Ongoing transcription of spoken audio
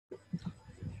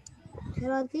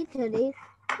Hello, teacher. Hello.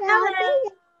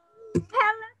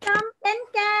 Hello, Tom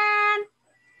Ken.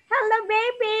 Hello,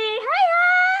 baby. Hi,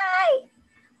 hi.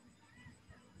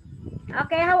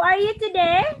 Okay, how are you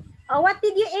today? Oh, what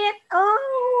did you eat?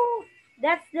 Oh,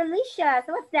 that's delicious.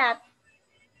 What's that?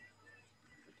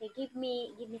 Okay, give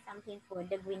me something food,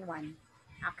 the green one.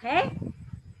 Okay.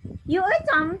 You eat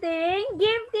something?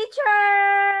 Give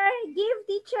teacher. Give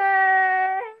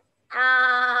teacher.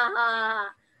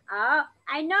 Oh,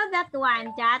 I know that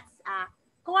one. That's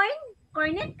corn.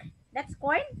 Cornic. That's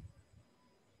corn.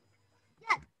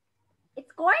 Yeah.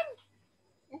 It's corn.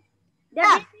 The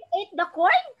Yeah. baby ate the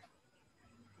corn.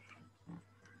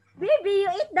 Baby,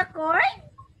 you eat the corn?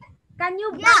 Can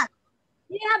you? Yeah.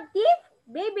 Do you have teeth,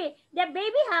 baby? The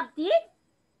baby have teeth?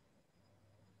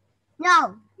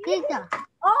 No, teacher.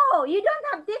 Oh, you don't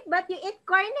have teeth, but you eat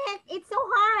cornet. It's so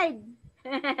hard.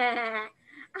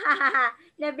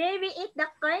 The baby eat the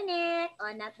cornet.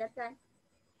 Oh, not that one.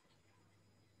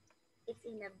 It's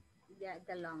in the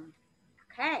long.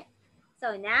 Okay.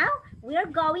 So now we're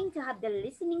going to have the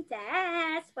listening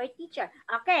test for teacher.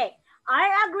 Okay.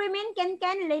 Our agreement can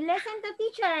listen to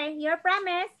teacher. Your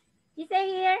promise. You say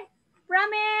here.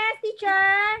 Promise,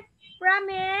 teacher.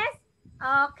 Promise.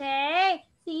 Okay.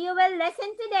 So you will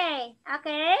listen today.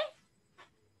 Okay.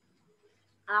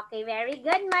 Okay, very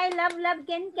good, my love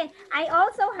Ken. I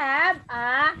also have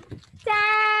a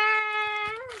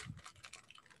tang.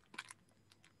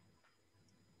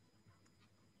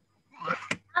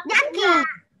 Yucky.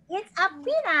 It's a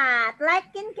peanut,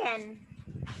 like Ken.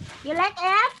 You like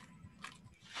it?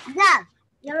 Yeah.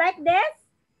 You like this?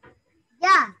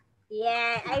 Yeah.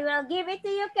 Yeah, I will give it to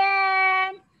you,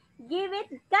 Ken. Give it,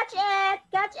 catch it,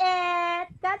 catch it,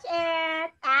 catch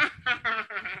it.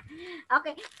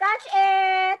 Okay, catch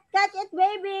it,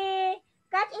 baby.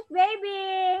 Catch it,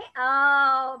 baby.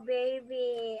 Oh,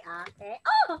 baby. Okay.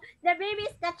 Oh, the baby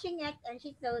is catching it, and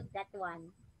she saw that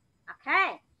one.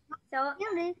 Okay. So,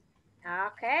 Really?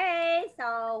 okay.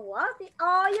 So, what?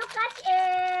 Oh, you catch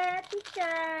it,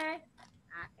 teacher.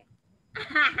 Okay.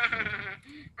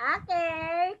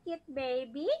 Okay, cute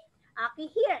baby. Okay,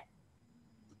 here.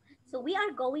 So we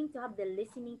are going to have the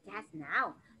listening test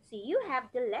now. So you have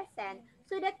the lesson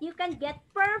so that you can get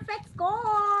perfect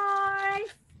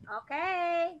scores.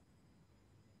 Okay.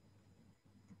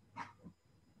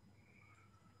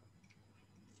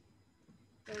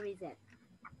 Where is it?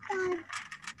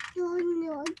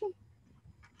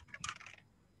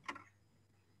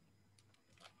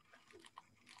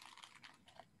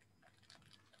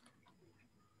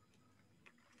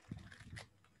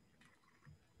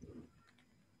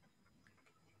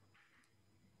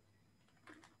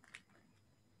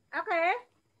 Okay.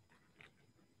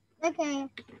 Okay.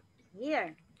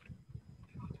 Here.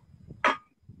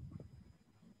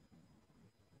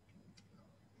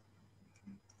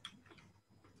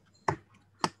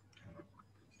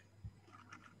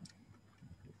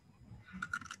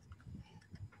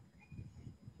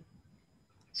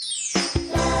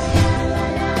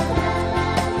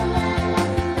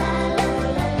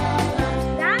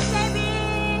 Done, baby.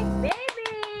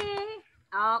 Baby.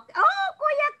 Okay. Oh,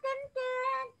 Kuya Ken.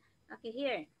 Okay,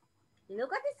 here.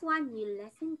 Look at this one. You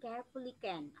listen carefully,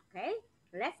 Ken. Okay?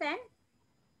 Listen.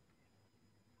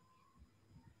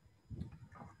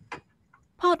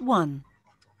 Part 1.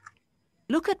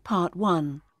 Look at Part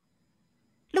 1.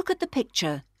 Look at the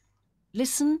picture.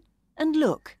 Listen and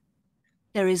look.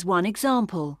 There is one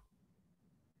example.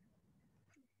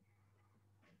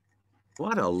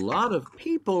 What a lot of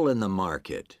people in the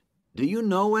market. Do you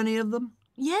know any of them?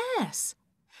 Yes,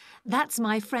 that's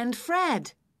my friend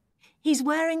Fred. He's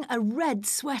wearing a red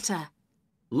sweater.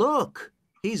 Look,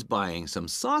 he's buying some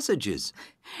sausages.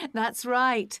 That's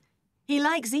right. He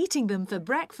likes eating them for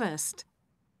breakfast.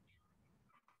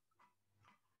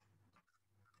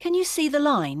 Can you see the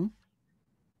line?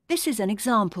 This is an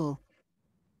example.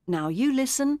 Now you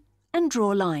listen and draw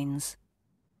lines.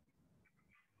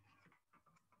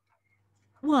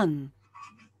 1.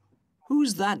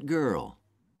 Who's that girl?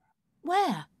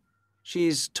 Where?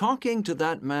 She's talking to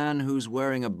that man who's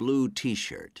wearing a blue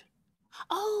t-shirt.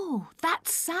 Oh,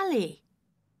 that's Sally.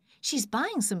 She's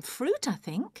buying some fruit, I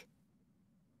think.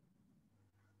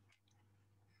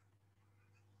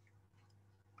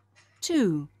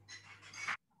 2.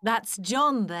 That's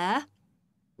John there.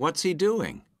 What's he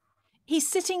doing? He's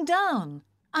sitting down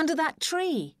under that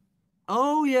tree.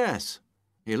 Oh, yes.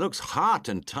 He looks hot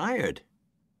and tired.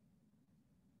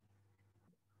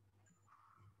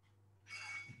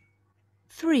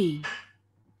 3.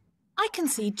 I can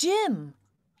see Jim.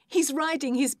 He's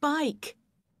riding his bike.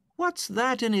 What's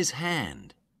that in his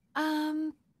hand?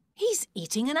 He's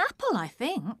eating an apple, I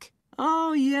think.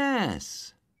 Oh,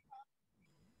 yes.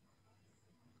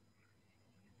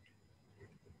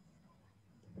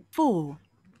 4.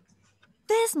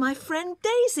 There's my friend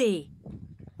Daisy.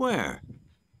 Where?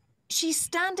 She's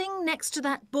standing next to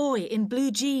that boy in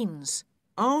blue jeans.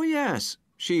 Oh, yes.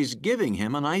 She's giving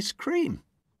him an ice cream.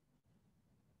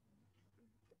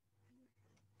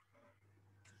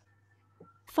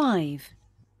 5.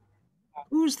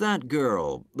 Who's that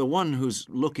girl, the one who's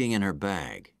looking in her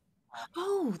bag?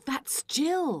 Oh, that's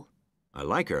Jill. I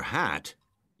like her hat.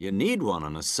 You need one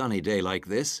on a sunny day like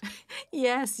this.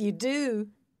 Yes, you do.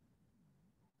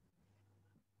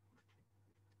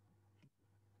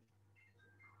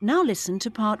 Now listen to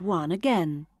part 1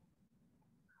 again.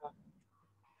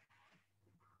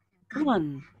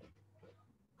 1.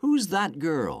 Who's that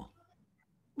girl?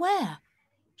 Where?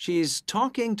 She's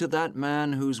talking to that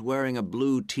man who's wearing a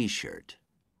blue t-shirt.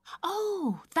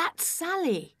 Oh, that's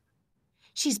Sally.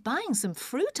 She's buying some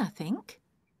fruit, I think.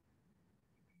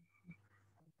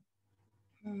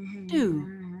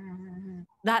 2.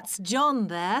 That's John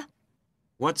there.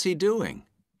 What's he doing?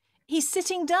 He's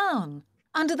sitting down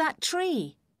under that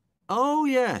tree. Oh,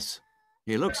 yes.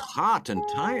 He looks hot and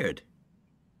tired.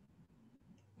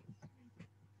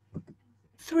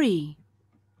 3.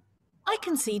 I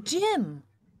can see Jim.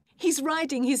 He's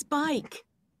riding his bike.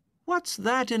 What's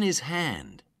that in his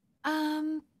hand?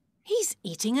 He's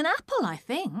eating an apple, I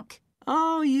think.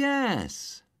 Oh,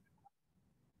 yes.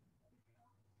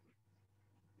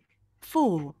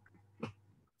 4.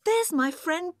 There's my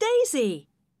friend Daisy.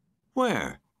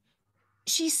 Where?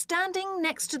 She's standing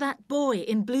next to that boy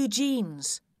in blue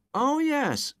jeans. Oh,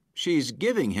 yes. She's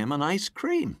giving him an ice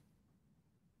cream.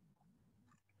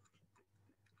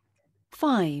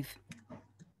 5.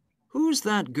 Who's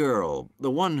that girl,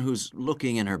 the one who's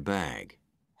looking in her bag?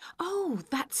 Oh,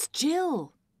 that's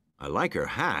Jill. I like her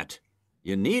hat.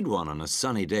 You need one on a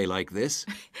sunny day like this.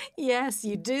 Yes,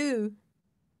 you do.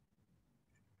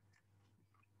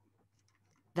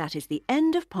 That is the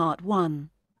end of part 1.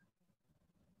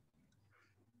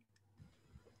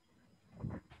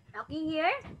 Okay,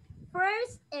 here.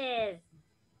 First is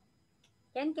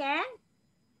Ken.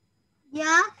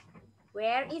 Yeah.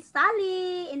 Where is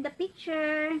Sally in the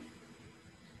picture?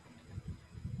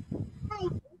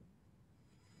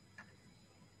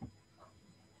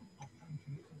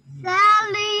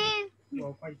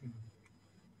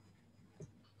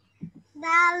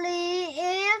 Sally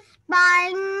is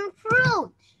buying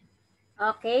fruit.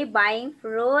 Okay, buying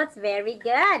fruits. Very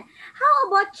good. How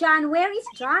about John? Where is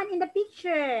John in the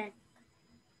picture?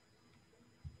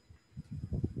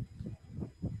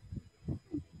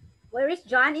 Where is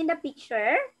John in the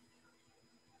picture?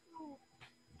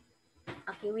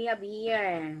 Okay, we have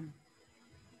here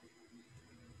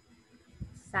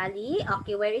Sally.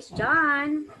 Okay, where is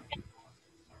John?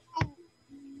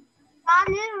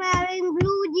 John is wearing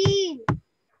blue jeans.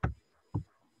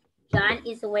 John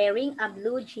is wearing a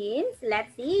blue jeans.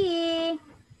 Let's see.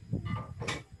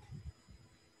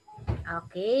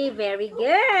 Okay, very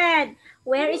good.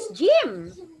 Where is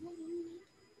Jim?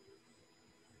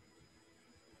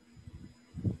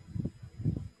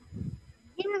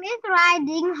 Jim is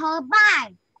riding her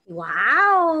bike.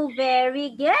 Wow, very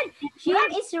good.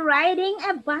 Jim is riding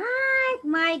a bike.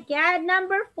 My God,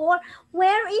 number 4.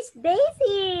 Where is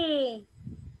Daisy?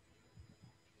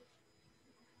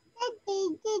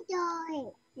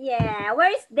 Yeah,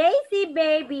 where is Daisy,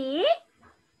 baby?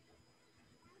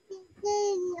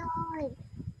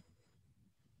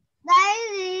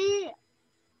 Daisy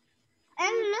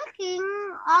is looking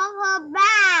on her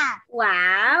back.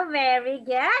 Wow, very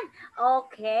good.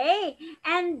 Okay,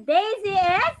 and Daisy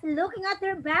is looking at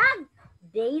her bag.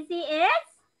 Daisy is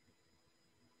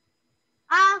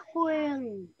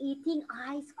eating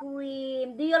ice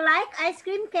cream. Do you like ice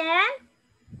cream, Ken?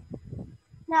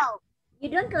 No. You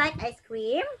don't like ice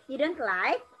cream? You don't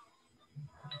like?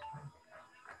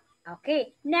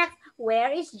 Okay, next,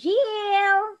 where is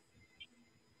Jill?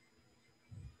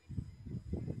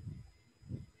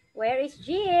 Where is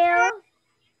Jill?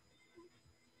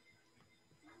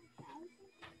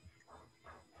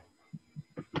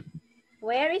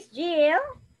 Where is Jill?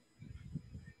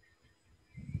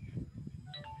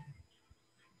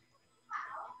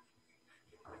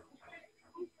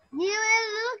 Jill is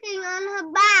looking on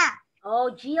her back.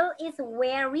 Oh, Jill is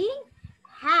wearing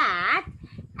hat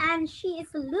and she is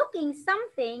looking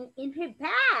something in her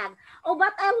bag. Oh,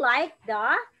 but I like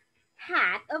the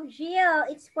hat of Jill.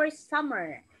 It's for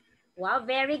summer. Wow,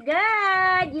 very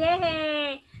good.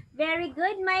 Yay. Very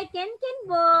good, my Ken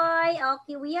boy.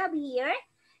 Okay, we have here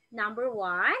number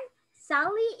 1.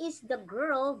 Sally is the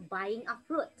girl buying a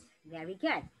fruit. Very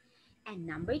good. And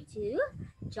number 2,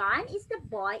 John is the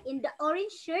boy in the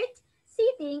orange shirt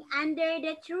sitting under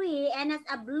the tree and has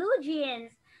a blue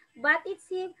jeans. But it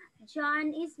seems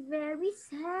John is very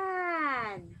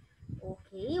sad.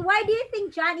 Okay, why do you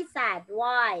think John is sad?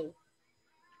 Why?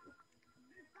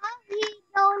 Because he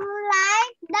don't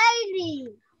like dairy.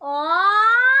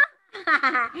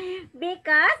 Oh,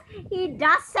 because he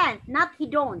doesn't, not he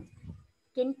don't.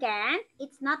 Kin,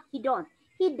 it's not he don't.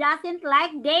 He doesn't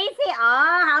like Daisy.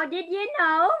 Oh, how did you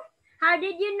know? How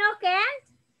did you know, Kent?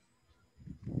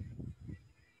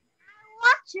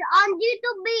 Watch on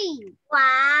YouTube.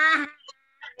 Wow,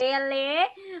 really?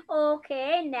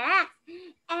 Okay, next.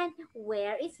 And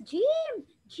where is Jim?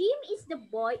 Jim is the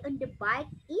boy on the bike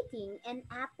eating an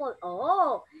apple.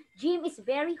 Oh, Jim is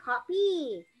very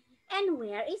happy. And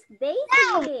where is Daisy?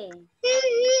 He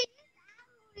is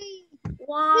angry.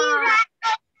 Wow. He ran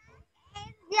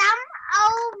and jumped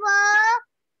over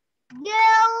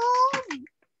Jill,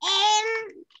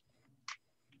 and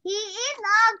he is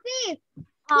a thief.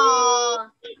 Oh.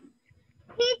 He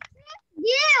tricked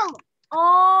Jill.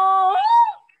 Oh,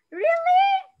 really?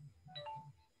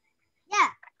 Yeah.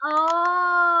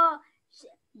 Oh,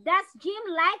 does Jim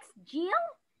likes Jill?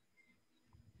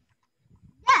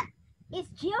 Yeah. Is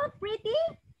Jill pretty?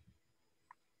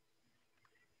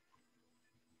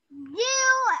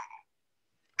 Jill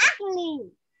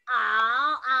ugly.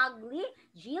 Oh, ugly.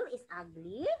 Jill is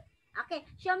ugly. Okay,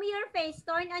 show me your face.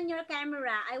 Turn on your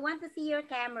camera. I want to see your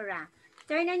camera.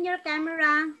 Turn on your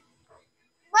camera.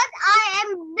 But I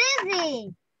am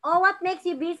busy. Oh, what makes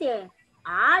you busy?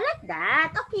 Ah, like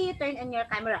that. Okay, you turn on your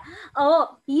camera.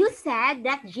 Oh, you said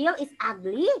that Jill is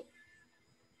ugly?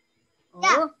 Oh,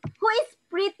 Yeah. who is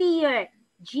prettier,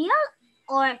 Jill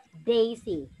or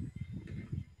Daisy?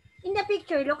 In the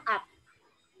picture, look up.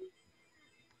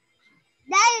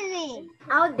 Daisy.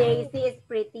 Oh, Daisy is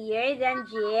prettier than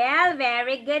Jill.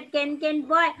 Very good, Ken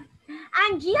boy.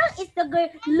 And Jill is the girl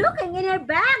looking in her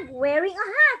bag, wearing a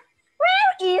hat.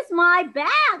 Where is my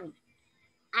bag?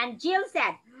 And Jill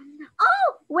said,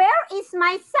 oh, where is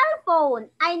my cell phone?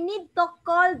 I need to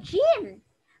call Jim.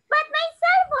 But my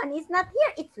cell phone is not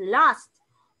here. It's lost.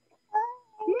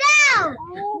 No.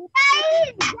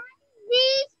 Daisy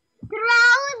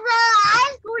throws the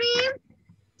ice cream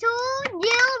to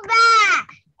Jill's bag.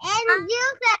 And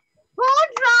Jill said, who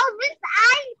throws this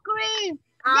ice cream?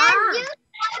 Then Jill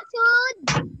said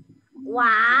to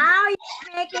Wow,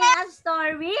 you're making a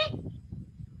story?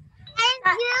 and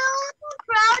Jill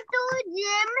throw to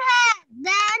Jim's head.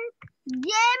 Then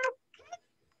Jim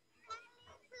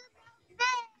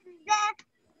kicked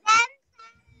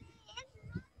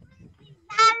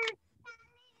then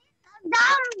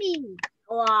zombie.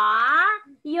 Wow,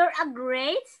 you're a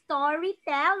great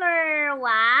storyteller.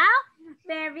 Wow,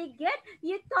 very good.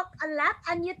 You talk a lot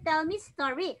and you tell me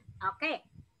story. Okay.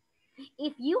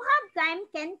 If you have time,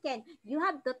 Ken, you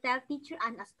have to tell teacher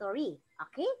a story.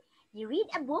 Okay? You read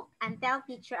a book and tell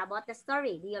teacher about the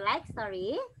story. Do you like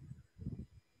story?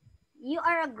 You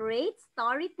are a great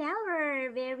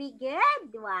storyteller. Very good.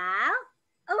 Wow.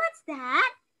 Oh, what's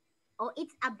that? Oh,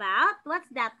 it's about, what's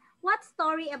that? What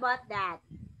story about that?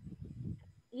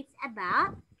 It's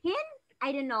about Hin?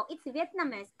 I don't know. It's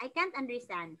Vietnamese. I can't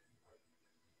understand.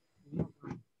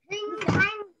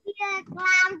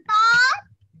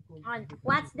 On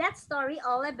what's that story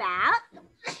all about?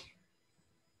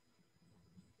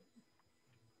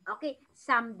 Okay,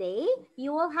 someday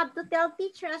you will have to tell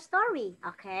teacher a story,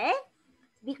 okay?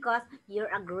 Because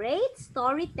you're a great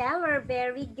storyteller.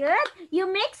 Very good.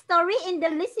 You make story in the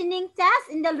listening test,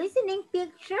 in the listening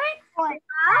picture. Wow,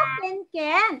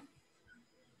 Ken.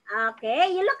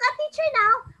 Okay, you look at teacher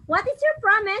now. What is your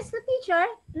promise to teacher?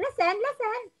 Listen.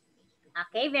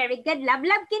 Okay, very good. Love,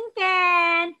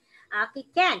 Ken. Okay,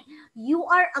 Ken, you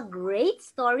are a great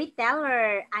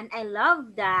storyteller and I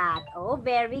love that. Oh,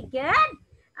 very good.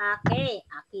 Okay,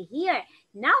 here.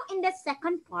 Now in the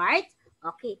second part,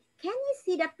 okay, can you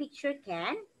see the picture,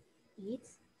 Ken?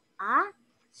 It's a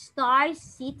Star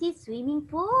City swimming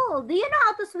pool. Do you know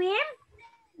how to swim?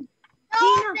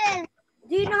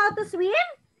 Do you know how to swim?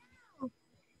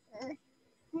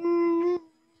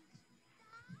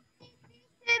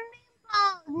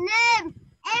 Name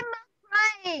Emma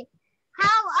Gray.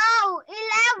 How old?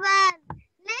 11.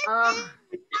 Listen.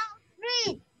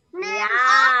 Read.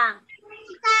 Yeah.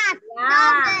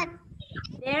 Yeah.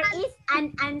 There is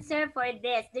an answer for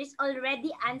this. There's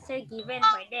already answer given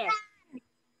for this.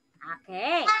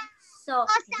 Okay. So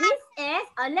this is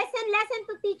a lesson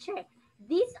to teacher.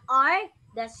 These are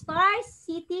the Star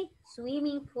City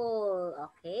swimming pool.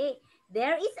 Okay.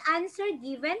 There is answer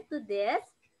given to this.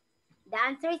 The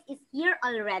answer is here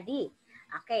already.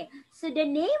 Okay. So the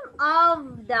name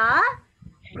of the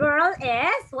girl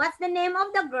is, what's the name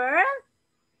of the girl?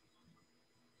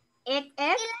 It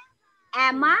is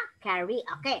Emma Carey.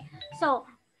 Okay, so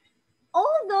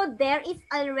although there is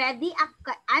already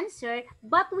an answer,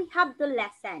 but we have to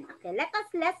listen. Okay, let us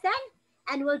listen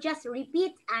and we'll just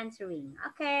repeat answering.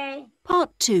 Okay.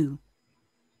 Part 2.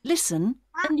 Listen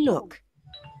and look.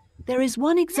 There is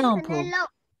one example.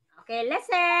 Okay,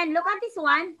 listen. Look at this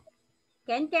one.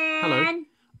 Ken. Hello.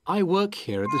 I work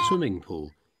here at the swimming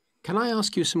pool. Can I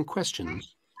ask you some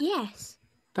questions? Yes.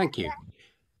 Thank you.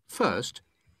 First,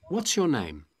 what's your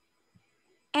name?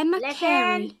 Emma Listen.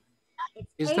 Carey.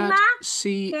 It's Is Emma that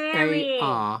Carey?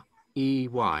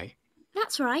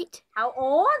 That's right. How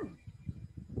old?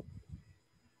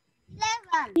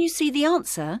 11. You see the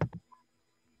answer?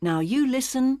 Now you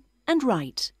listen and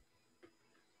write.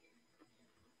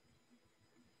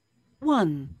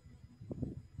 1.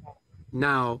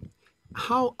 Now,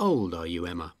 how old are you,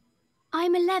 Emma?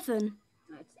 I'm 11.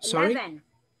 It's Sorry? 11.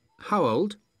 How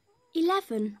old?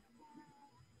 11.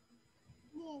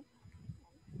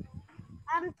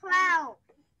 I'm 12.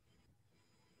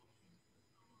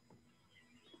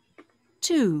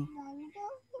 2.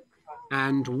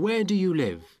 And where do you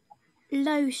live?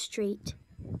 Low Street.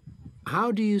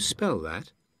 How do you spell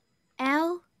that?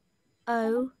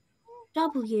 Lowe.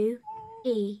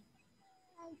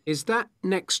 Is that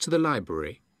next to the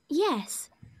library? Yes.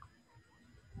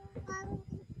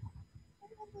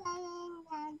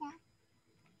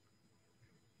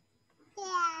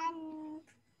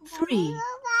 3.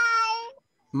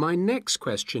 My next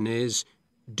question is,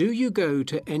 do you go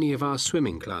to any of our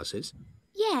swimming classes?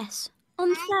 Yes.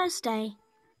 On Thursday.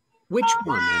 Which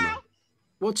one, Emma?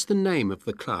 What's the name of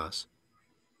the class?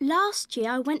 Last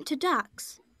year I went to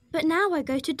ducks, but now I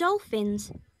go to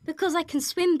dolphins because I can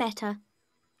swim better.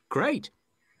 Great.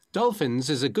 Dolphins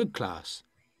is a good class.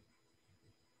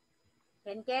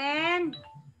 Ken.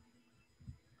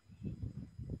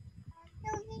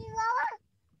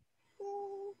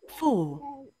 4.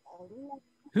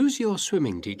 Who's your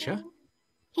swimming teacher?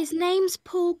 His name's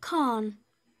Paul Kahn.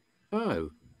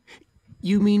 Oh,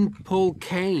 you mean Paul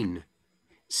Kane.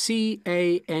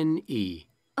 C-A-N-E.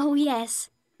 Oh, yes.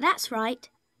 That's right.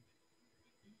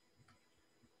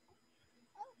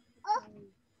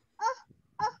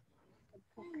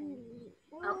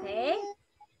 Okay.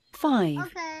 5.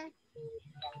 Okay.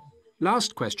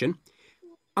 Last question.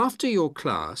 After your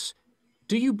class,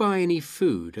 do you buy any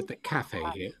food at the cafe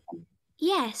here?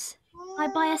 Yes. I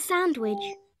buy a sandwich.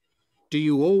 Do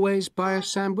you always buy a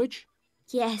sandwich?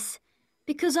 Yes.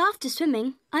 Because after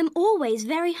swimming, I'm always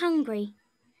very hungry.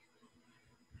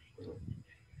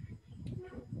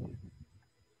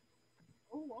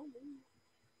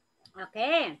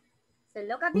 Okay. So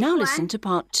look at this Now one. listen to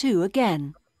part 2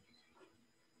 again.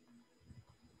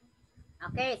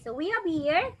 Okay, so we have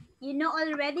here, you know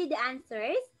already the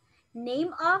answers.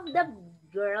 Name of the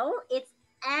girl, it's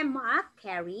Emma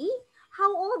Carey.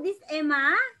 How old is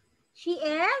Emma? She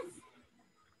is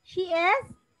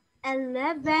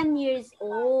 11 years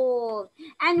old.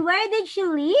 And where did she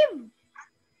live?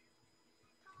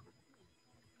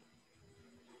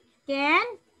 Ken?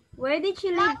 Where did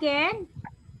she live, Ken?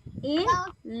 In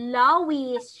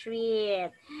Lowe Street.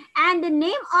 And the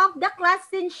name of the class,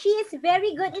 since she is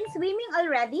very good in swimming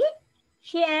already,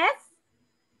 she is?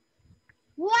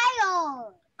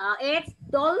 Whale. It's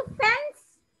Dolphins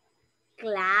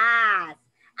class.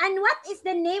 And what is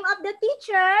the name of the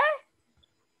teacher?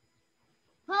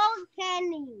 Paul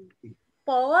Kenny.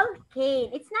 Paul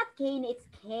Kane. It's not Kane, it's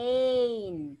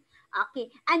Kane. Okay.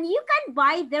 And you can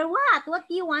buy there what? What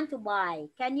do you want to buy?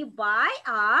 Can you buy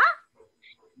a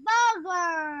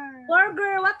Burger.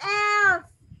 burger? What else?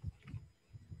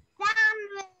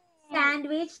 Sandwich.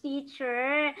 Sandwich,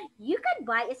 teacher. You can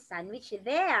buy a sandwich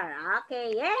there.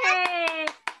 Okay, yay.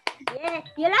 Yeah.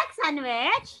 You like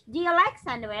sandwich? Do you like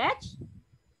sandwich?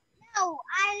 No,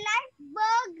 I like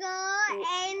burger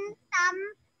and some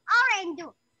orange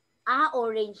juice.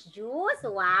 Orange juice.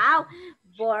 Wow.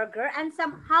 Burger and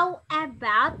some. How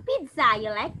about pizza? You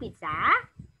like pizza?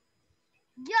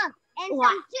 Yes, and Wow.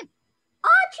 some chips.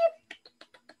 Oh, chip.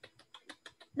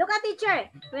 Look at teacher.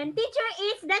 When teacher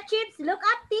eats the chips, look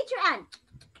up teacher and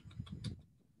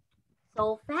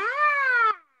so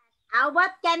fast. How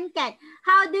about Ken?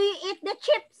 How do you eat the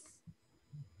chips?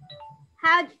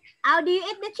 How do you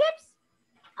eat the chips?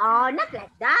 Oh, not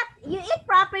like that. You eat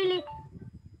properly.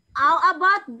 How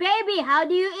about baby? How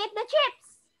do you eat the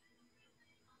chips?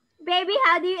 Baby,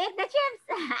 how do you eat the chips?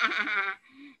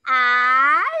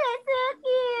 That's so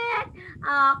cute.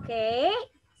 Okay.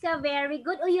 So very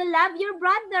good. Oh, you love your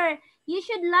brother. You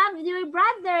should love your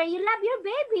brother. You love your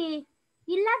baby.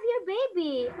 You love your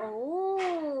baby.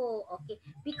 Oh, okay.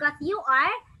 Because you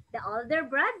are the older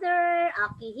brother.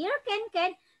 Okay, here,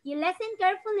 Ken. You listen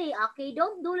carefully. Okay,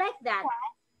 don't do like that.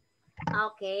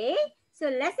 Okay, so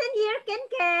listen here,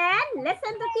 Ken.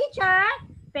 Listen to teacher.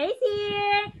 Face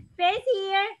here. Face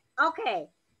here. Okay,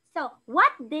 so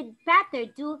what did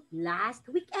Peter do last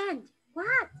weekend?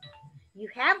 What? You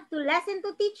have to listen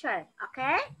to teacher.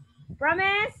 Okay?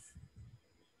 Promise?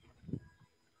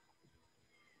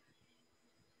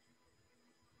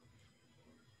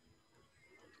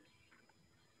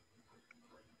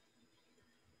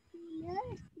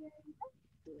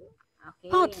 Okay.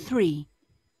 Part 3.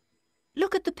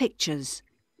 Look at the pictures.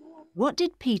 What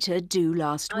did Peter do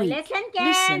last week? Listen,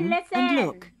 Ken. Listen and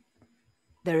look.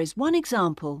 There is one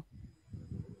example.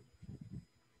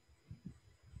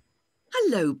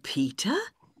 Hello, Peter.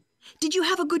 Did you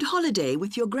have a good holiday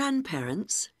with your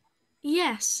grandparents?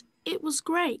 Yes, it was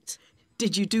great.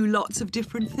 Did you do lots of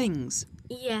different things?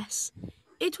 Yes,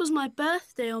 it was my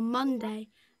birthday on Monday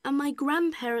and my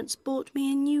grandparents bought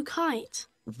me a new kite.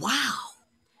 Wow!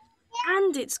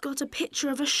 And it's got a picture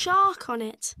of a shark on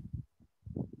it.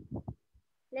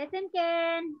 Listen,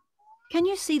 Ken. Can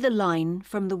you see the line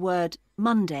from the word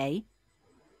Monday?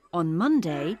 On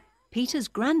Monday, Peter's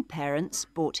grandparents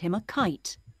bought him a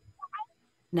kite.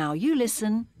 Now you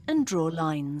listen and draw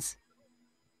lines.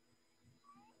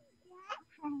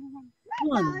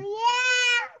 1.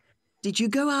 Did you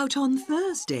go out on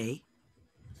Thursday?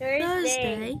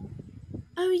 Thursday?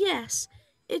 Oh, yes.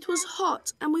 It was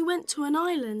hot and we went to an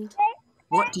island.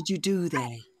 What did you do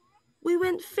there? We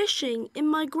went fishing in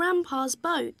my grandpa's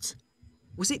boat.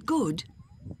 Was it good?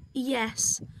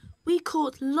 Yes, we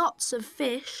caught lots of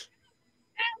fish.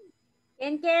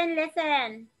 Ken,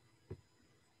 listen.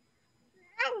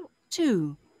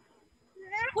 2.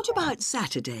 What about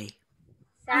Saturday?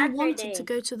 We wanted to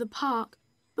go to the park,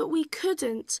 but we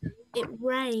couldn't. It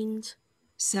rained.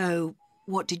 So,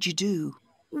 what did you do?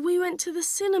 We went to the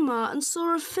cinema and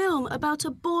saw a film about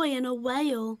a boy and a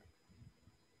whale.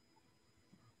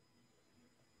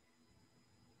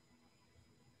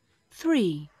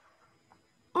 3.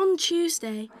 On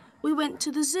Tuesday, we went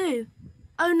to the zoo.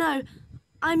 Oh no,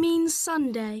 I mean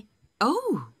Sunday.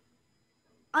 Oh!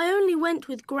 I only went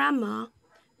with Grandma.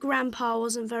 Grandpa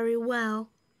wasn't very well.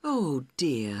 Oh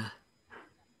dear.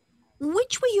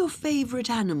 Which were your favourite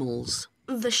animals?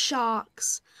 The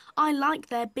sharks. I like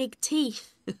their big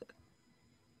teeth.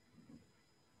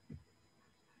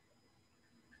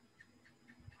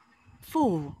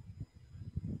 4.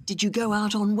 Did you go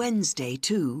out on Wednesday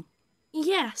too?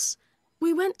 Yes,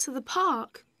 we went to the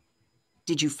park.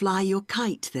 Did you fly your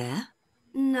kite there?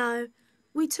 No,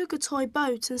 we took a toy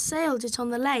boat and sailed it on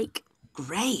the lake.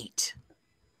 Great!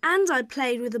 And I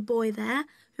played with a boy there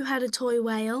who had a toy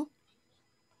whale.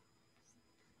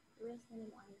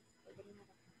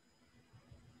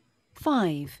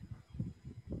 5.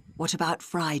 What about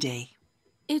Friday?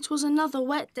 It was another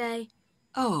wet day,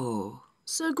 Oh,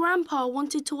 so Grandpa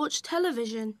wanted to watch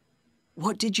television.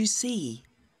 what did you see?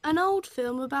 An old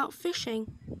film about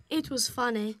fishing. It was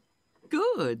funny.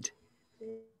 Good.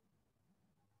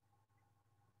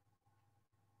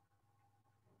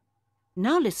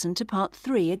 Now listen to part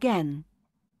 3 again.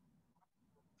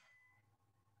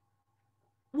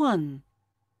 1.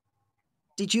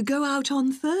 Did you go out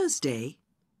on Thursday?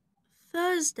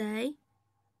 Thursday?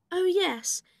 Oh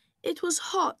yes, it was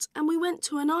hot and we went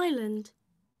to an island.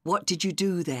 What did you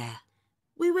do there?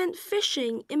 We went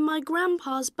fishing in my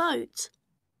grandpa's boat.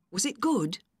 Was it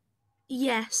good?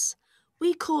 Yes,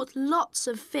 we caught lots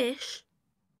of fish.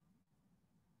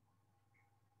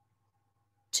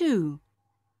 2.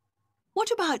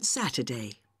 What about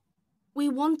Saturday? We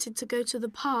wanted to go to the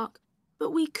park,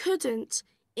 but we couldn't.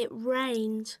 It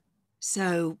rained.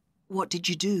 So, what did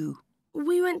you do?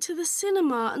 We went to the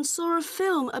cinema and saw a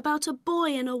film about a boy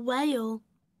and a whale.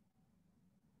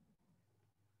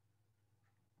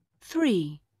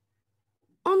 3.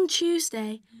 On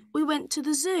Tuesday, we went to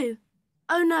the zoo.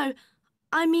 Oh no,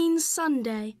 I mean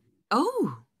Sunday.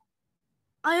 Oh,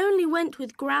 I only went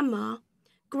with Grandma.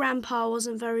 Grandpa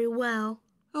wasn't very well.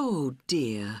 oh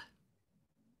dear.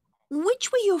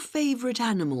 Which were your favourite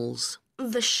animals?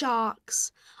 The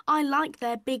sharks. I like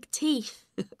their big teeth.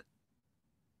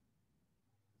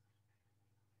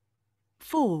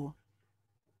 4.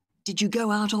 Did you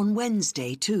go out on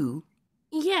Wednesday too?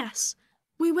 Yes,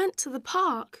 we went to the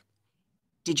park.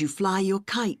 Did you fly your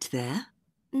kite there?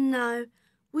 No,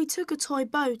 we took a toy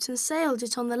boat and sailed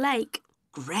it on the lake.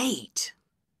 Great!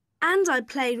 And I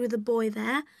played with a boy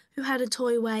there who had a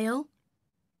toy whale.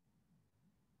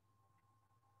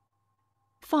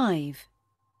 5.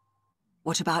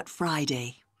 What about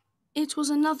Friday? It was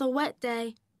another wet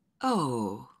day,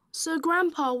 Oh, so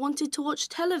Grandpa wanted to watch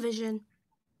television.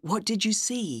 what did you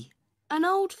see? An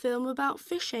old film about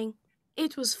fishing.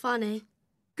 It was funny.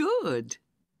 Good.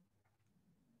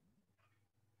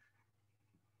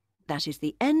 That is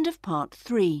the end of part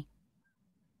 3.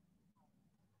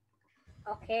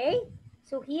 Okay,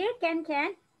 so here, Ken,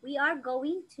 we are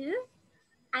going to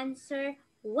answer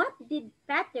what did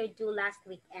Peter do last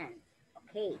weekend?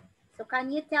 Okay, so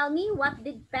can you tell me what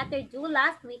did Peter do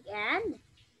last weekend?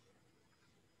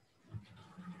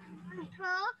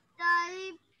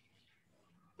 The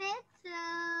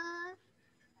picture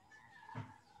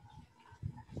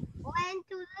went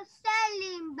to the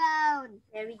sailing boat.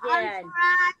 Very On good.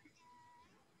 Friday,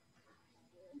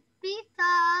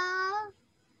 Peter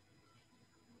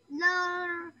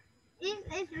it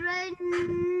is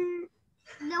raining.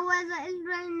 The weather is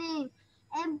raining,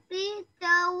 and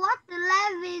Peter watched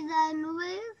television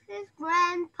with his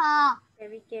grandpa.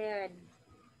 Very good.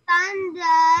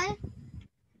 Sunday,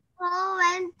 Paul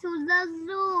went to the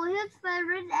zoo. His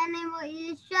favorite animal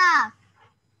is shark.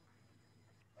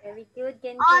 Very good,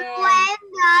 Ken. On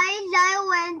Wednesday, they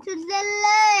went to the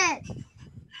lake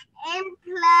and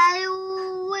play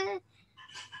with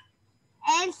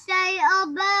and say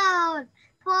about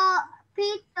for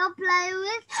Peter play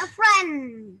with a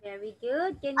friend. Very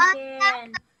good, Ken.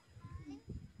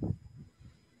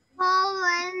 Paul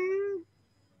went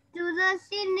to the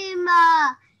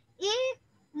cinema.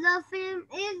 The film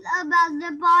is about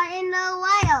the boy in the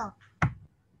whale.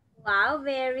 Wow,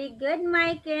 very good,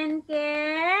 Mike and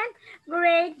Ken.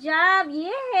 Great job.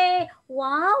 Yay.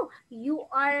 Wow, you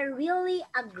are really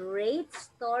a great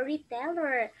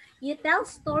storyteller. You tell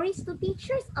stories to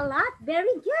teachers a lot.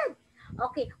 Very good.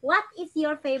 Okay, what is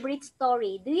your favorite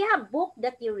story? Do you have a book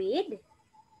that you read?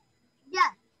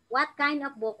 Yes. What kind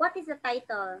of book? What is the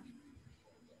title?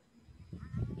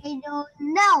 I don't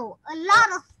know. A lot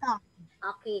of stuff.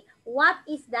 Okay, what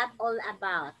is that all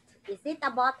about? Is it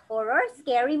about horror,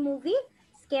 scary movie,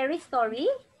 scary story?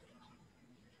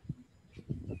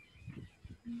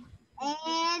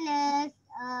 It is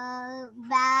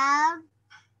about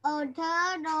a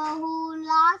turtle who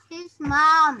lost his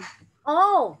mom.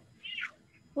 Oh,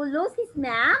 who lost his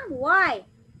mom? Why?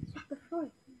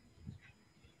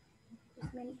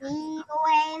 He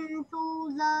went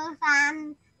to the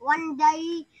sand one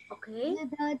day. Okay. The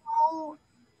turtle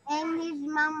and his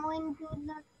mom went to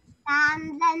the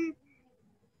sand and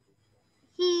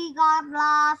he got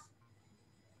lost.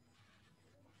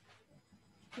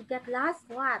 He got lost?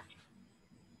 What?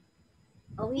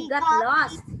 Oh, he He got got-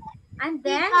 lost. And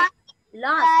then got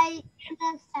lost. in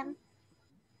the sand.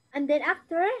 And then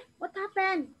after, what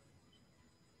happened?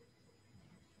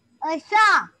 A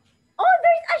shark. Oh,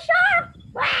 there's a shark!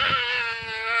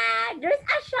 Wow! There's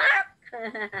a shark!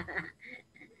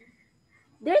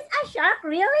 There's a shark?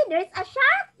 Really? There's a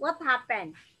shark? What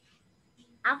happened?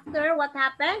 After, what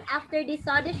happened? After they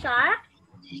saw the shark?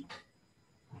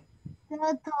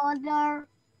 The turtle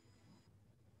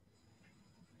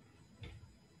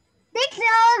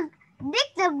dig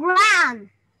the ground.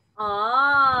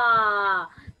 Oh,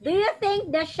 do you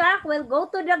think the shark will go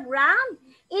to the ground?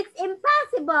 It's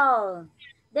impossible.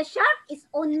 The shark is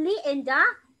only in the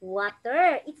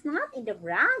water. It's not in the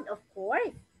ground, of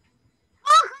course.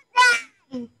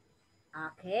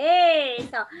 Okay,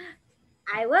 so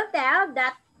I will tell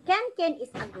that Ken is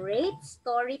a great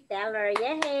storyteller.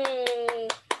 Yay!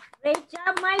 Great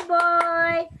job, my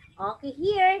boy. Okay,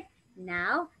 here.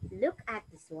 Now, look at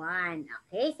this one.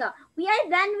 Okay, so we are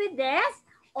done with this.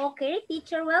 Okay,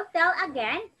 teacher will tell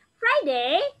again.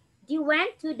 Friday, you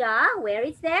went to the, where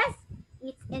is this?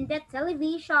 It's in the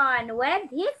television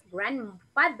with his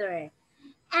grandfather.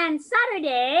 And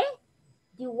Saturday,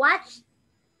 you watched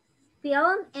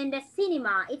film in the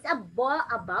cinema. It's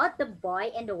about the boy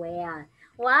and the whale.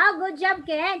 Wow, good job,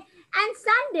 Ken. And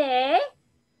Sunday,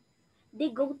 they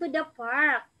go to the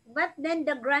park. But then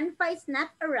the grandpa is not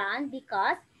around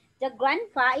because the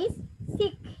grandpa is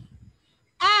sick.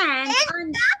 And It's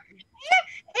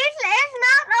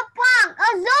not a park,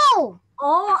 a zoo.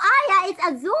 oh, yeah, it's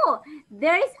a zoo.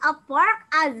 There is a park,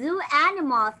 a zoo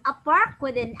animals, a park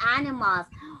within animals.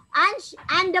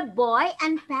 And the boy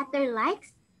and Peter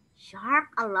likes shark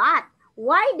a lot.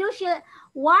 Why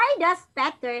does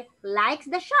Peter likes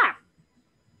the shark?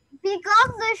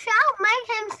 Because the shark makes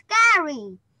him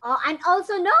scary. Oh, and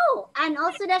also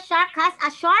the shark has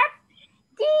a sharp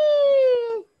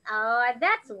teeth. Oh,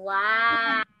 that's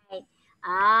why.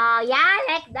 Oh, yeah,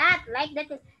 like that.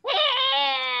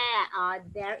 Oh,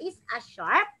 there is a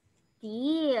sharp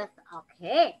teeth.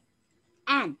 Okay.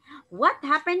 And what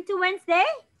happened to Wednesday?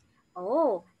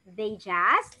 Oh, they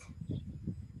just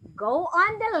go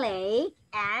on the lake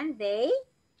and they,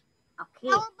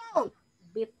 okay,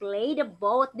 we play the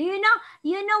boat. Do you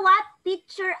know what?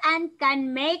 Teacher Ann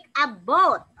can make a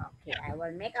boat. Okay, I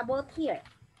will make a boat here.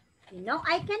 You know,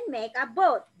 I can make a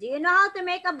boat. Do you know how to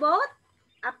make a boat?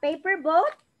 A paper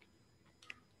boat?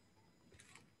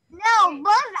 No,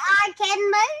 but I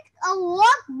can make a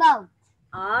workboat.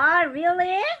 Oh,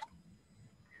 really?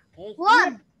 Okay,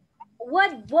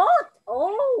 wood boat.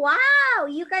 Oh, wow.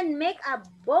 You can make a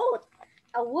boat,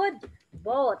 a wood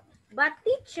boat. But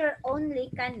teacher only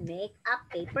can make a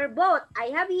paper boat. I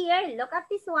have here, look at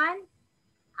this one.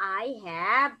 I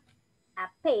have a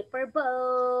paper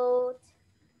boat.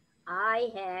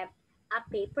 I have a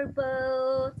paper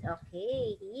boat.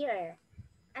 Okay, here.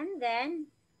 And then,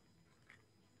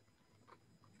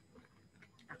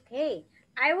 okay,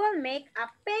 I will make a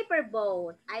paper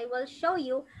boat. I will show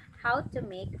you how to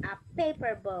make a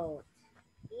paper boat.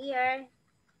 Here.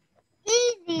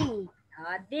 Easy.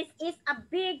 This is a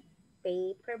big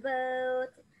paper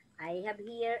boat. I have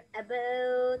here a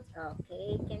boat.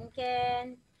 Okay,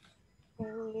 Ken.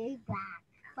 Okay,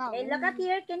 look at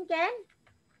here, Ken.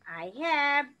 I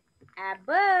have a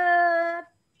boat.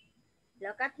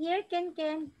 Look at here,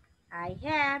 Ken. I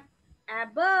have a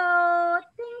boat.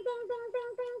 Ding, ding, ding,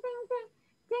 ding, ding, ding, ding.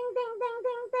 Ding, ding, ding,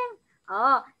 ding, ding.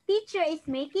 Oh, teacher is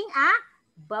making a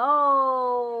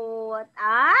boat.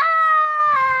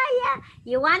 Ah, yeah.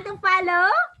 You want to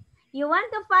follow? You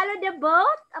want to follow the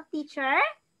boat of teacher?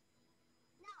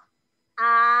 No.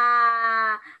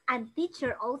 And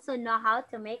teacher also know how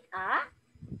to make a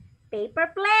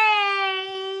paper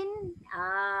plane.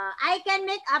 I can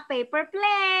make a paper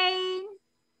plane.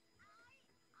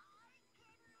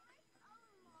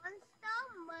 Monster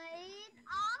made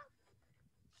of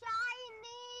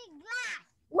shiny glass.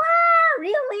 Wow,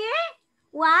 really?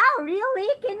 Wow, really,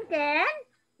 Ken?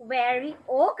 Very.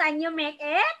 Oh, can you make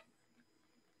it?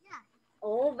 Yeah.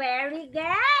 Oh, very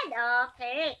good.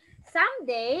 Okay.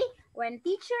 Someday, when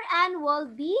Teacher Ann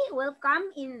will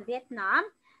come in Vietnam,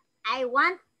 I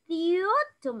want you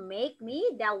to make me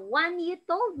the one you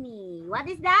told me. What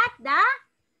is that? The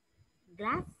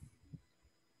glass?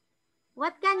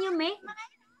 What can you make?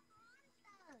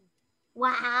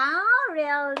 Wow,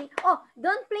 really? Oh,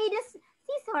 don't play the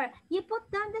scissor. You put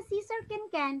down the scissor,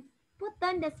 Ken. Put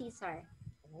down the scissor.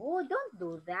 Oh, don't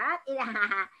do that.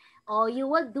 Oh, you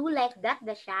will do like that,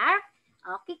 the shark?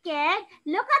 Okay, Ken.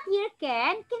 Look at here,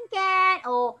 Ken. Ken.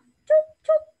 Oh, choop,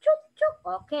 choop, choop,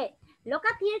 choop. Okay. Look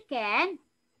at here, Ken.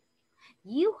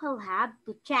 You will have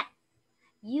to check.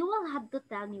 You will have to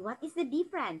tell me what is the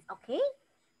difference, okay?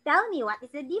 Tell me what is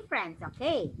the difference,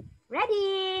 okay?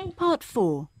 Ready? Part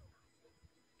 4.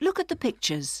 Look at the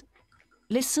pictures.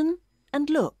 Listen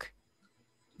and look.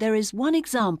 There is one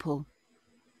example.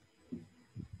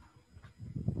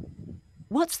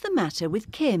 What's the matter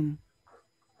with Kim?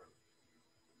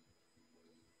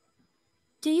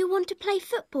 Do you want to play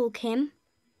football, Kim?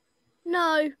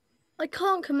 No, I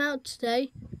can't come out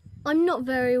today. I'm not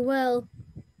very well.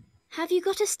 Have you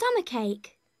got a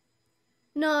stomachache?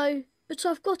 No, but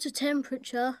I've got a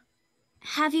temperature.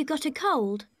 Have you got a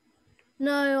cold?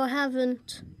 No, I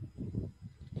haven't.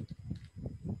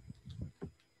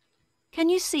 Can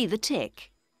you see the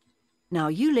tick? Now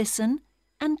you listen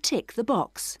and tick the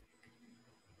box.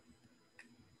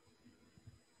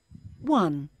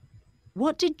 1.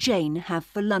 What did Jane have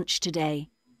for lunch today?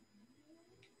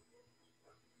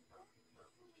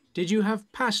 Did you have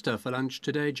pasta for lunch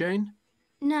today, Jane?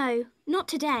 No, not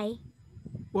today.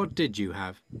 What did you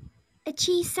have? A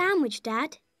cheese sandwich,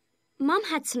 Dad. Mum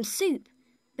had some soup,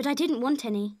 but I didn't want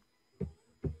any.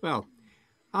 Well,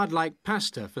 I'd like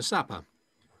pasta for supper.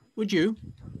 Would you?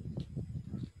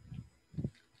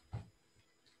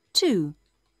 2.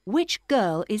 Which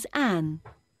girl is Anne?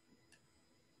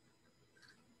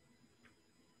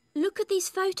 Look at these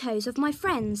photos of my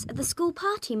friends at the school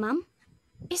party, Mum.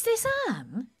 Is this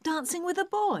Anne dancing with a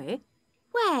boy?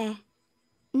 Where?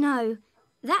 No,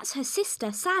 that's her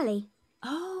sister, Sally.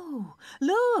 Oh,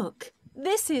 look.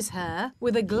 This is her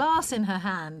with a glass in her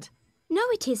hand. No,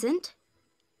 it isn't.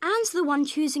 Anne's the one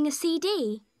choosing a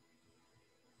CD.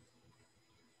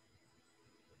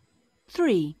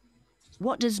 3.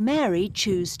 What does Mary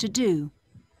choose to do?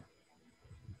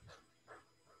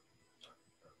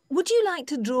 Would you like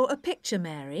to draw a picture,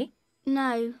 Mary?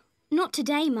 No, not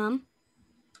today, Mum.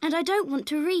 And I don't want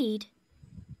to read.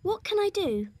 What can I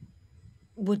do?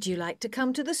 Would you like to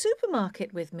come to the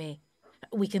supermarket with me?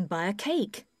 We can buy a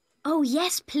cake. Oh,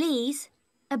 yes, please.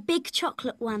 A big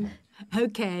chocolate one.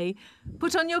 OK.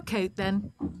 Put on your coat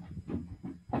then.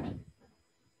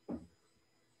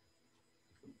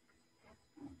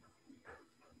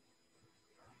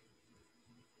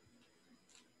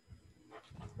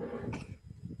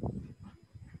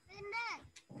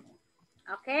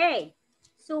 Okay.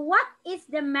 So what is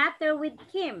the matter with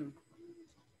Kim?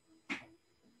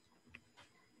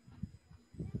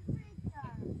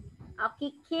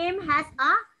 Okay, Kim has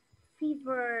a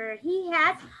fever. He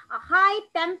has a high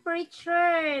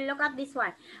temperature. Look at this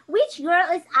one. Which girl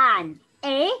is Anne?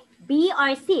 A, B,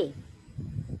 or C?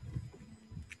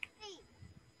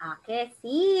 Okay,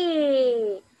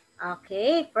 C.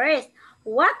 Okay, first,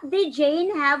 what did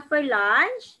Jane have for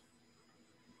lunch?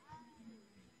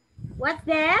 What's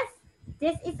this?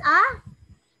 This is a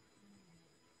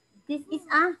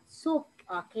soup.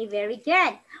 Okay, very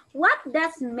good. What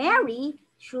does Mary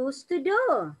choose to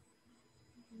do?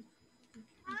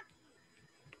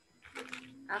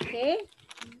 Okay.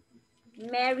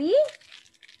 Mary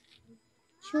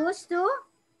choose to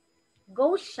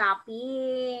go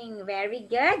shopping. Very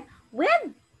good.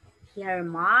 With her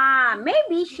mom.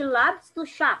 Maybe she loves to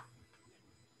shop.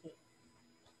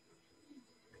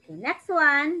 Okay, next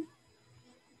one.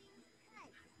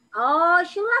 Oh,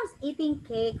 she loves eating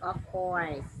cake, of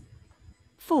course.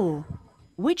 4.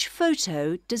 Which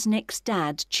photo does Nick's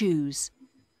dad choose?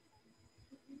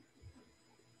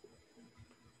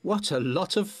 What a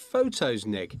lot of photos,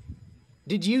 Nick.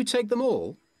 Did you take them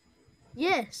all?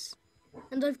 Yes,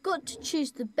 and I've got to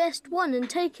choose the best one and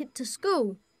take it to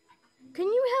school. Can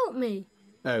you help me?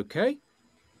 Okay.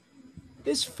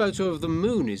 This photo of the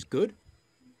moon is good.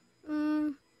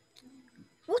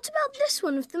 What about this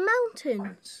one of the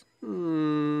mountains?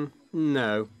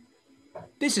 No.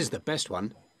 This is the best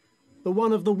one. The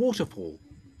one of the waterfall.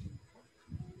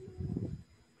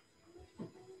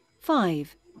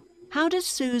 5. How does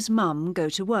Sue's mum go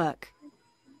to work?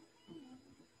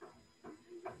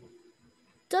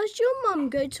 Does your mum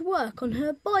go to work on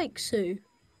her bike, Sue?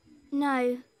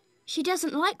 No, she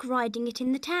doesn't like riding it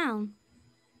in the town.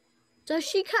 Does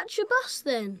she catch a bus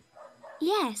then?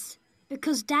 Yes,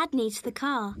 because Dad needs the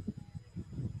car.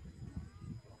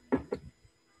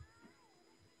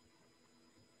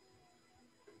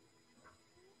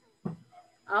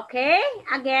 Okay,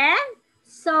 again.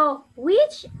 So,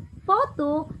 which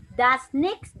photo does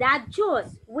Nick's dad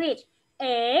choose? Which?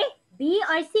 A, B,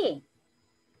 or C?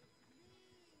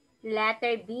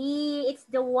 Letter B. It's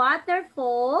the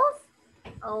waterfalls.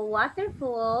 Oh,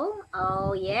 waterfall.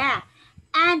 Oh, yeah.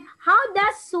 And how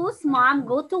does Sue's mom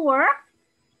go to work?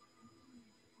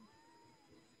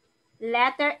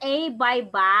 Letter A, by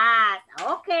bus.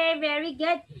 Okay, very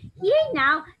good. Here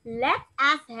now, let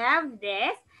us have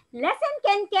this.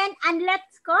 Lesson Ken and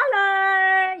let's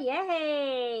color.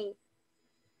 Yay!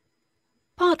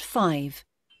 Part 5.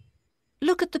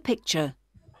 Look at the picture.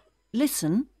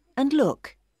 Listen and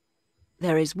look.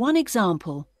 There is one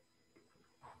example.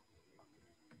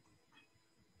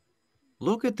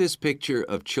 Look at this picture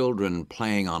of children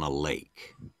playing on a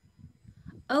lake.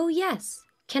 Oh, yes.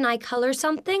 Can I color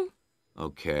something?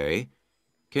 Okay.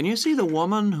 Can you see the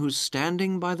woman who's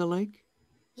standing by the lake?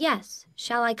 Yes.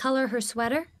 Shall I color her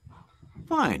sweater?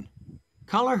 Fine.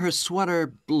 Color her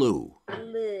sweater blue.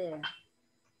 Blue.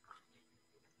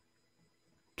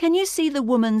 Can you see the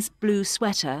woman's blue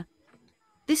sweater?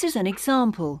 This is an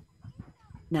example.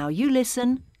 Now you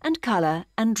listen and colour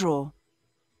and draw.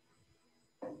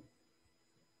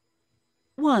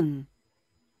 1.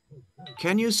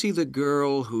 Can you see the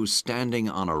girl who's standing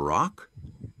on a rock?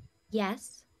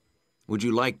 Yes. Would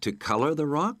you like to color the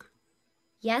rock?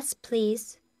 Yes,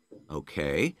 please.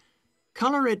 Okay.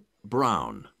 Color it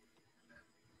brown.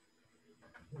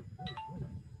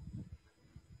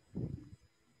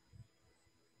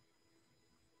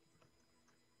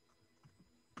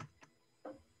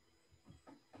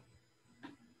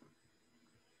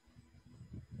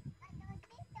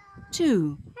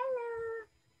 Two.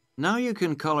 Now you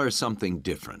can color something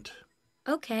different.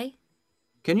 Okay.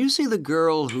 Can you see the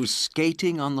girl who's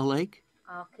skating on the lake?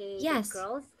 Okay. Yes.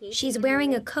 She's She's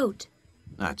wearing a coat.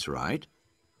 That's right.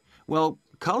 Well,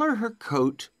 color her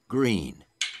coat green.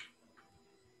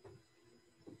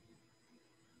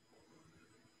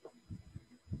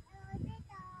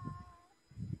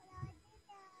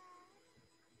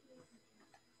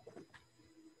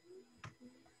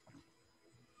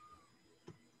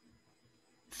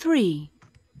 Three.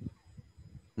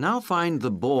 Now find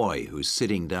the boy who's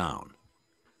sitting down.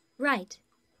 Right.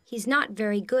 He's not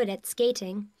very good at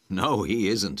skating. No, he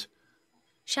isn't.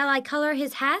 Shall I color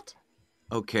his hat?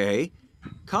 Okay.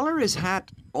 Color his hat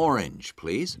orange,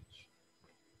 please.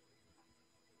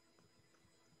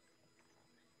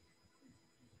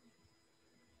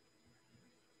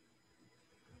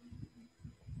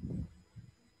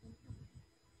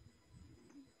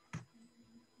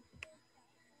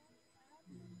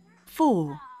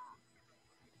 Four.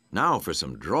 Now for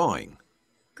some drawing.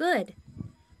 Good.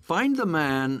 Find the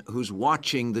man who's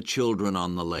watching the children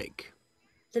on the lake.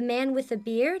 The man with the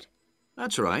beard?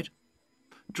 That's right.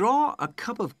 Draw a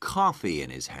cup of coffee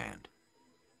in his hand.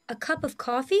 A cup of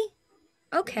coffee?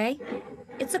 Okay.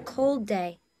 It's a cold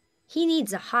day. He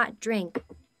needs a hot drink.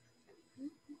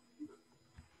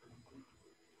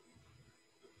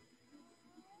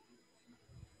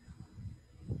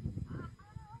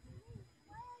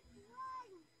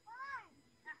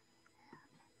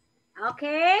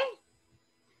 Okay.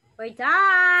 We're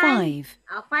done. 5.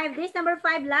 5. This number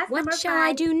 5. Last What number 5. shall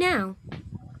I do now?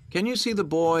 Can you see the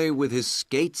boy with his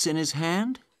skates in his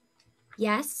hand?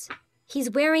 Yes.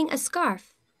 He's wearing a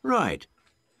scarf. Right.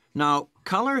 Now,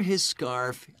 color his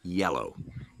scarf yellow.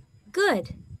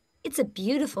 Good. It's a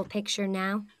beautiful picture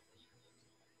now.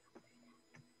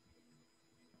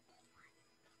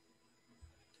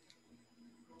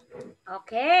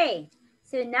 Okay.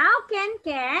 So now, can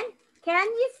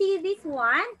you see this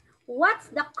one? What's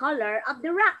the color of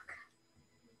the rock?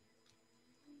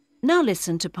 Now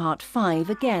listen to part 5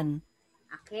 again.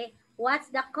 Okay. What's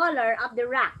the color of the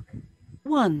rock?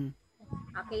 1,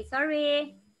 Okay,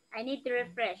 sorry. I need to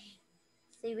refresh.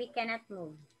 See, we cannot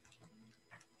move.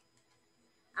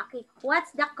 Okay,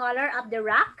 what's the color of the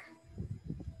rock?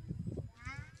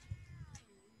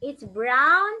 It's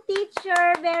brown,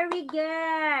 teacher. Very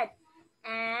good.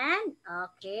 And,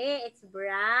 okay, it's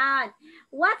brown.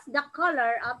 What's the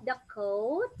color of the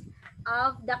coat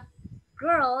of the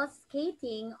girl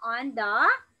skating on the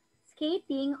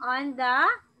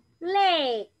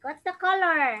lake? What's the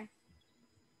color?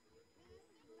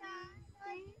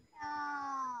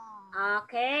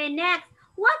 Okay, next.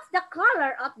 What's the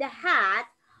color of the hat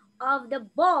of the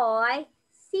boy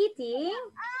sitting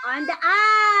on the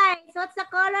ice? What's the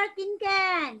color,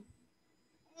 Kinken?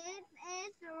 It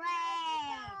is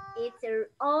red. It's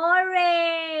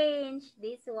orange.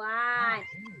 This one.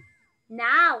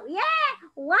 Now, yeah,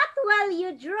 what will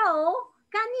you draw?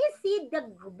 Can you see the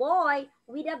boy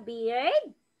with a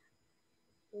beard?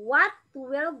 What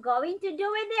we're going to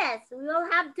do with this? We will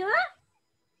have to...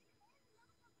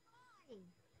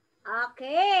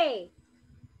 Okay.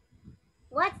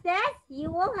 What's this?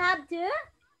 You will have to...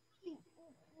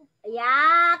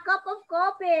 Yeah, cup of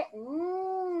coffee.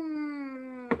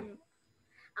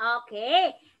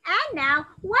 Okay. And now,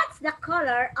 what's the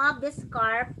color of the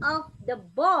scarf of the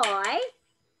boy?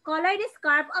 Color the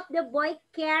scarf of the boy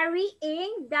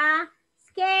carrying the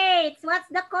skates. What's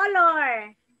the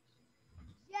color?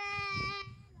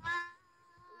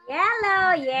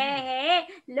 Yellow. Yeah.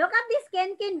 Look up this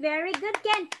Ken. Very good,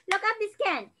 Ken. Look up this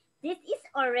Ken. This is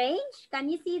orange. Can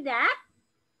you see that?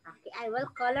 Okay, I will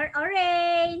color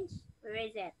orange. Where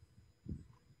is it?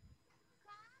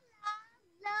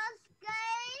 The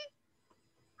skate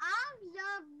of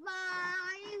the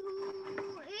boy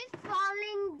who is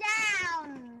falling down.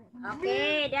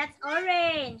 Okay, that's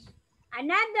orange.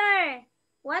 Another.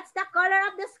 What's the color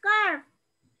of the scarf?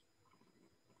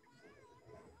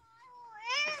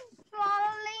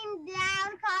 Falling down,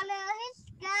 color his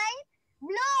sky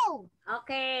blue.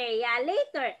 Okay, yeah,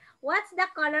 later. What's the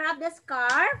color of the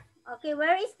scarf? Okay,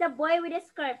 where is the boy with the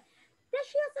scarf? Does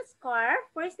she has a scarf?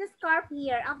 Where is the scarf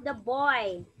here of the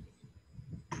boy?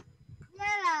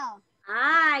 Yellow.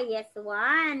 Ah, yes,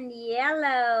 one.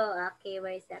 Yellow. Okay,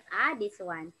 where is that? Ah, this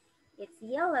one. It's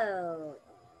yellow.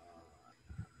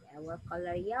 Okay, I will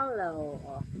color yellow.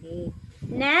 Okay.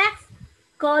 Next.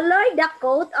 Color the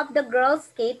coat of the girl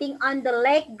skating on the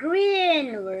lake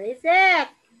green. Where is it?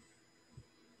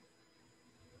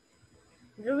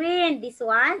 Green. This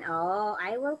one? Oh,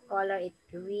 I will color it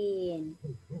green.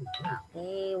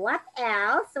 Okay. What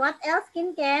else? What else,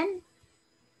 Ken?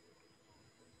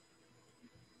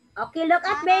 Okay, look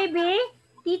at baby.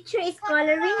 Teacher is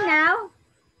coloring now.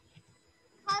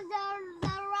 Color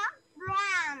the rock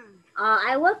brown. Oh,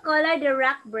 I will color the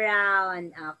rock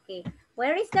brown. Okay.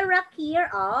 Where is the rock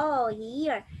here? Oh,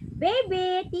 here.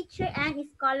 Baby, teacher Anne is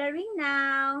coloring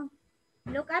now.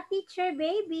 Look at teacher,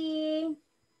 baby.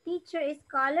 Teacher is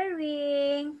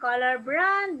coloring. Color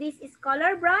brown. This is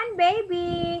color brown,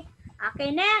 baby.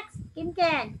 Okay, next.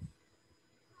 Ken.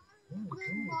 The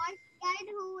boy skate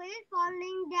who is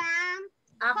falling down.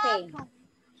 Okay. Purple.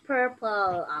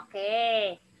 Purple.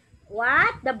 Okay.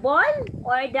 What? The ball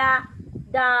or the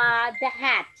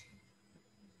hat?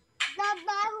 The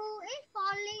boy who is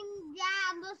falling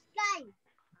down the sky.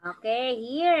 Okay,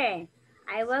 here.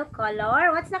 I will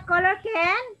color. What's the color,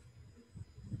 Ken?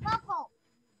 Purple.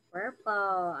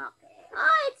 Purple. Okay.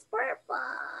 Oh, it's purple.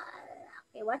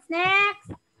 Okay, what's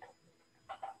next?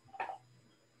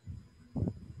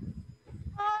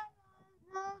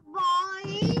 The boy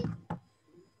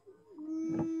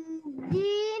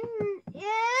Dean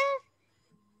is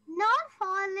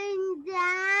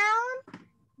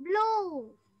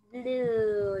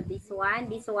blue. This one,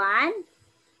 this one.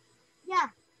 Yeah.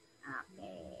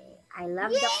 Okay. I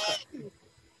love the.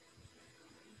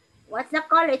 What's the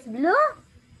color? It's blue?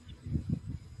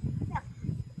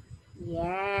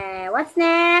 Yeah. What's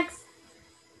next?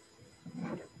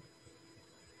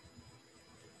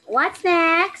 What's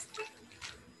next?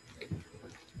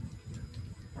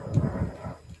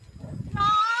 A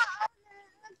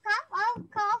cup of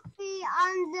coffee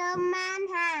on the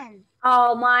man's hand.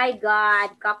 Oh my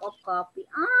God. Cup of coffee.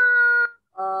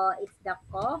 Oh, it's the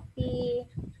coffee.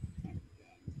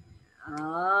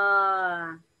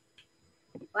 Oh.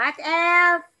 What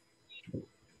else?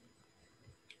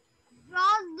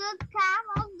 Draw the cap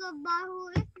of the boy who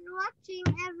is watching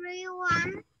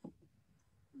everyone.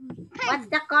 What's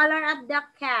the color of the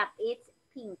cap? It's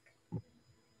pink.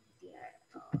 Here.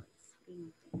 Oh, it's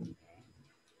pink.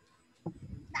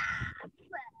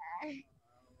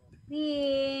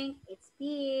 Pink. It's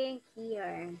pink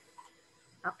here.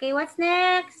 Okay, what's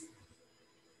next?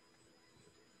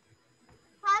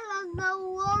 Color the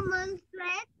woman's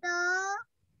sweater.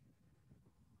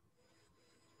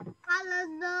 Color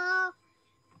the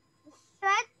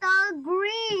sweater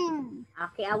green.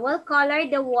 Okay, I will color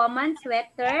the woman's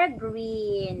sweater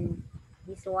green.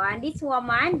 This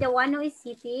woman, the one who is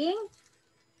sitting.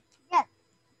 Yes.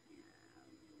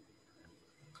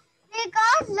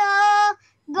 Because the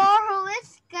girl who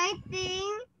is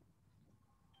skating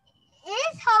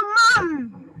is her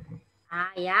mom.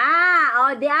 Yeah.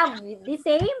 Oh, they have the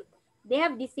same. They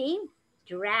have the same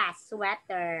dress,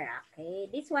 sweater. Okay,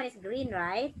 this one is green,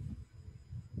 right?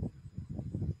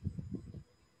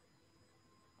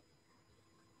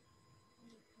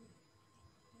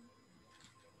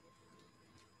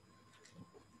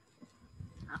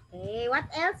 Okay, what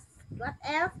else? What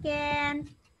else, Ken?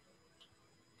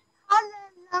 Color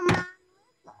the man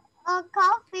with a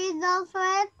coffee, the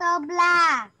sweater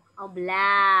black. Oh,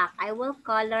 black. I will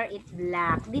color it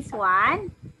black. This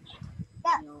one?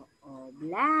 Yeah. Oh,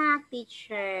 black,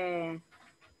 teacher.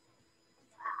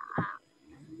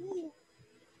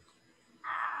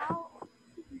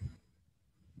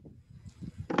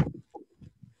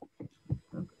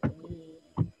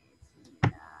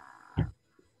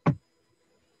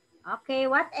 Okay,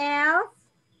 what else?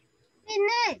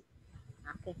 Finish.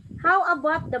 Okay. How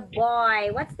about the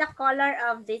boy? What's the color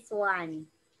of this one?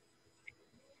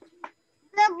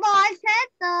 The boy's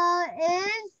sweater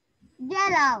is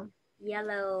yellow.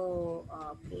 Yellow.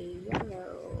 Okay,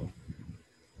 yellow.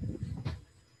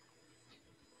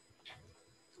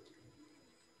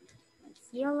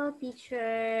 It's yellow,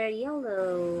 teacher.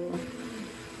 Yellow.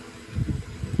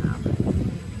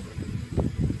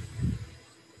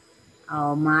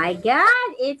 Oh my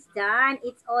God, it's done.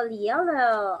 It's all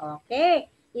yellow. Okay.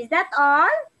 Is that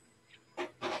all?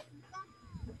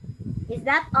 Is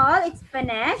that all? It's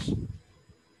finished?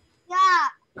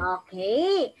 Yeah.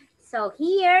 Okay. So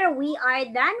here we are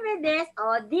done with this.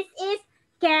 Oh, this is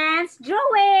Ken's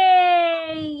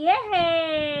drawing.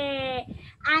 Yay!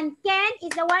 And Ken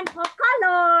is the one who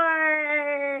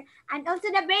color. And also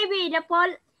the baby. Did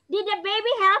the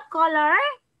baby help color?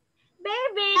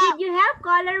 Baby, did you help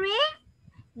coloring?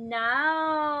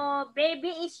 No, baby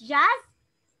is just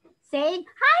saying,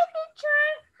 hi, teacher.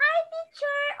 Hi,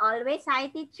 teacher. Always hi,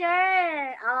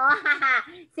 teacher. Oh,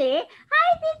 say, hi,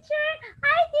 teacher.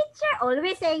 Hi, teacher.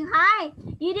 Always saying hi.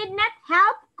 You did not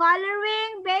help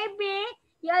coloring, baby.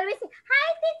 You always say, hi,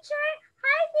 teacher.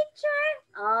 Hi, teacher.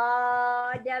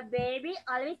 Oh, the baby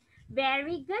always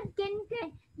very good, Ken.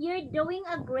 You're doing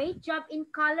a great job in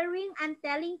coloring and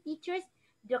telling teachers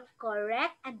the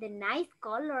correct and the nice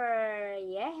color.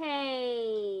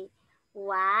 Yay!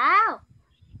 Wow!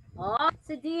 Oh,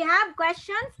 so do you have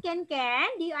questions, Ken?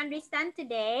 Do you understand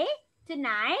today?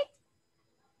 Tonight?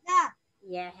 Yeah.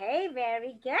 Yay!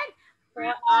 Very good.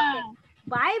 Okay.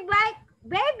 Bye-bye,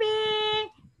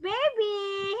 baby!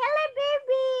 Baby! Hello,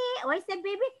 baby! What's that,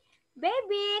 baby?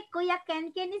 Baby, Kuya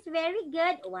Ken is very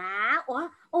good. Wow!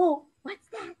 Oh, what's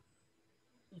that?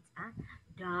 It's a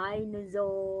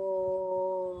dinosaur.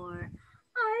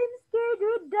 I'm scared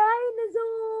with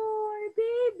dinosaur,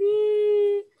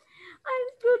 baby. I'm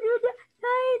scared with the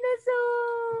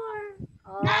dinosaur.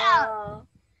 Oh,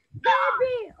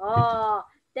 baby. Oh,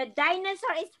 the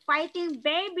dinosaur is fighting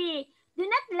baby. Do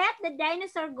not let the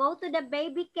dinosaur go to the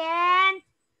baby, Ken.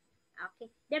 Okay,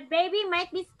 the baby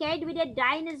might be scared with the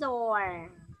dinosaur.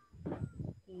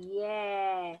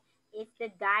 Yeah, it's the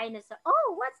dinosaur.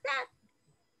 Oh, what's that?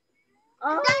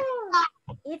 Oh,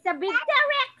 it's a big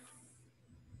T-Rex.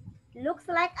 Looks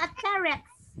like a T-Rex.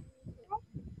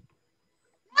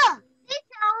 No,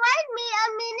 teacher, wait me a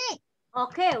minute.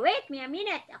 Okay, wait me a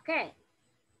minute. Okay.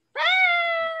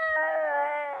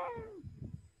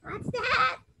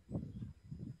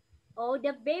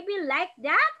 the baby like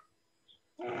that?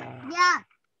 Yeah.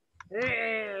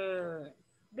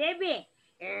 Baby.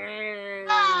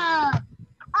 Oh.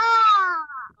 Oh.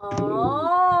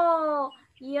 Oh,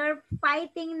 you're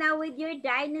fighting now with your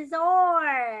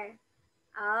dinosaur.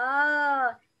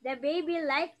 Oh, the baby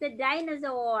likes the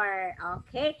dinosaur.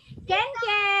 Okay.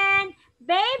 Ken,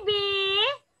 baby.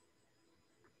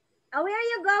 Oh, where are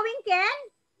you going, Ken?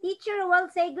 Teacher will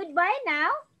say goodbye now.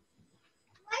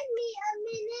 Wait me a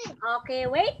minute. Okay,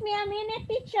 wait me a minute,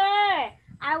 teacher.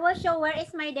 I will show where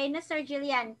is my dinosaur,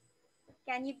 Jillian.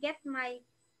 Can you get my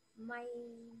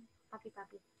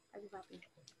puppy?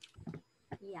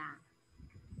 Yeah.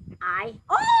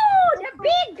 Oh, the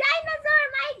big dinosaur,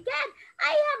 my God.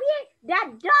 I have here the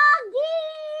doggy.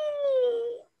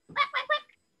 Quack, quack, quack.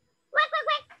 Quack, quack,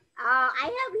 quack. Oh, I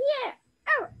have here.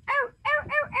 Oh, oh, oh,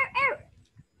 oh, oh, oh.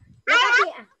 Look at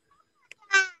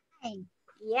the,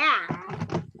 yeah.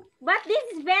 But this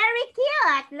is very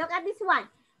cute. Look at this one.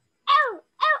 Oh,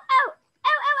 oh, oh,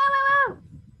 oh, oh, oh, oh, oh.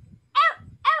 Oh,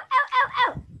 oh, oh, oh,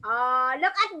 oh. Oh,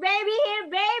 look at baby here,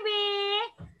 baby.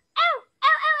 Oh,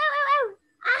 oh, oh, oh, oh, oh.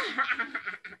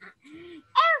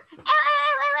 Oh, oh,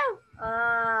 oh, oh,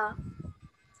 oh.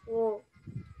 Oh.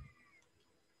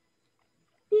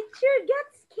 Teacher got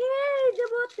scared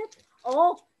about that.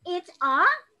 Oh, it's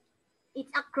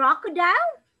a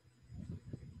crocodile.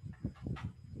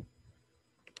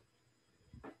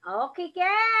 Okay,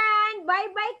 Ken.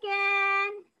 Bye-bye,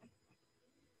 Ken.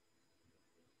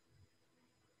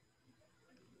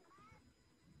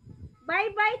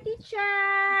 Bye-bye,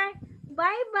 teacher.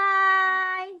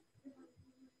 Bye-bye.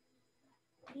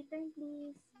 Return,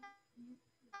 please.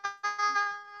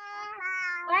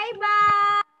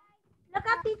 Bye-bye. Look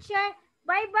up, teacher.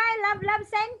 Bye-bye. Love, love,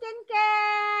 send Ken.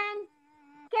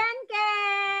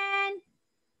 Ken.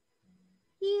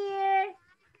 Here.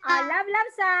 Love,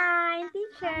 love sign,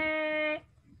 teacher.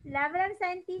 Love, love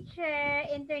sign, teacher.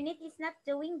 Internet is not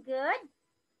doing good.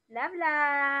 Love,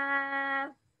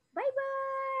 love.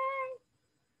 Bye-bye.